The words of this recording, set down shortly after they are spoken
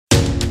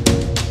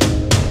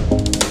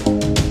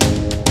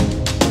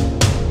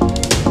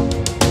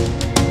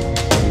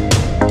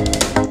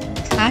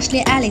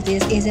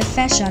Alexiss is a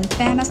fashion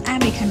famous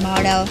American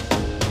model.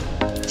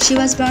 She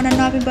was born on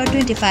November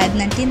 25,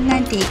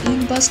 1990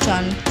 in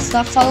Boston,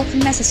 Suffolk,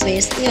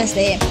 Massachusetts,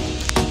 USA.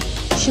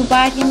 She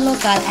worked in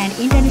local and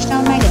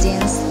international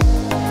magazines.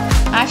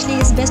 Ashley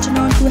is best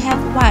known to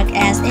have worked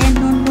as a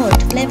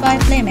non-mode Playboy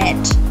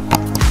playmate.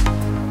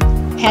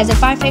 Has a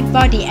perfect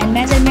body and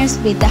measurements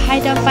with the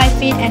height of 5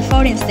 feet and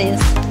 4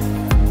 inches.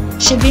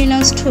 She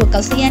belongs to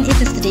Caucasian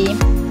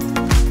ethnicity.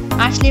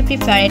 Ashley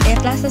preferred a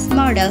plus-size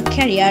model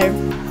career,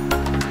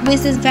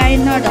 which is very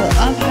notable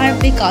of her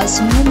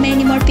because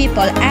many more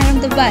people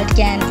around the world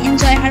can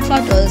enjoy her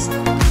photos.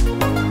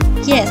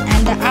 Yes,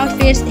 and the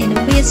outfits in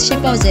which she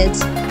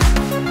poses,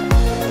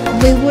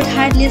 we would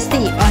hardly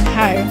see on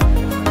her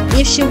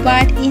if she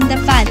worked in the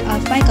field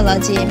of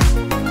psychology.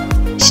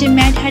 She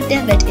made her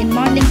debut in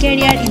modeling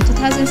career in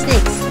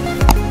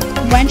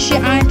 2006 when she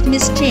earned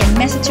Miss Teen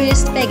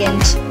Massachusetts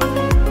pageant.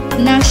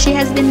 Now she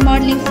has been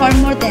modeling for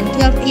more than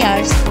 12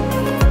 years.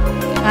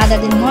 Other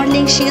than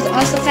modeling, she is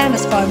also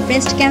famous for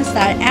breast cancer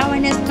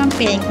awareness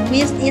campaign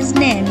which is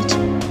named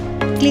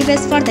Cleavage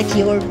for the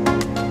Cure.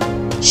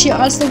 She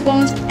also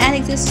owns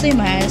Alexiss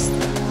swimmers.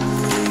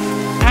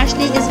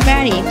 Ashley is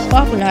very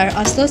popular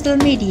on social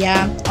media.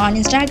 On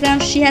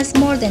Instagram, she has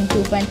more than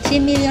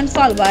 2.3 million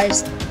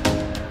followers.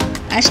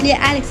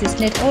 Alexiss'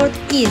 net worth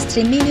is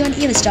 $3 million.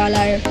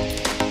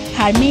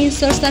 Her main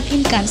source of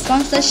income,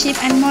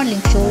 sponsorship and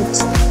modeling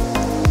shoots.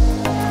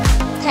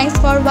 Thanks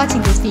for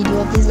watching this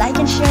video. Please like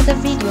and share the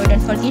video.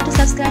 Don't forget to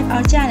subscribe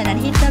our channel and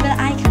hit the bell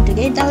icon to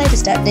get the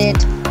latest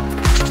update.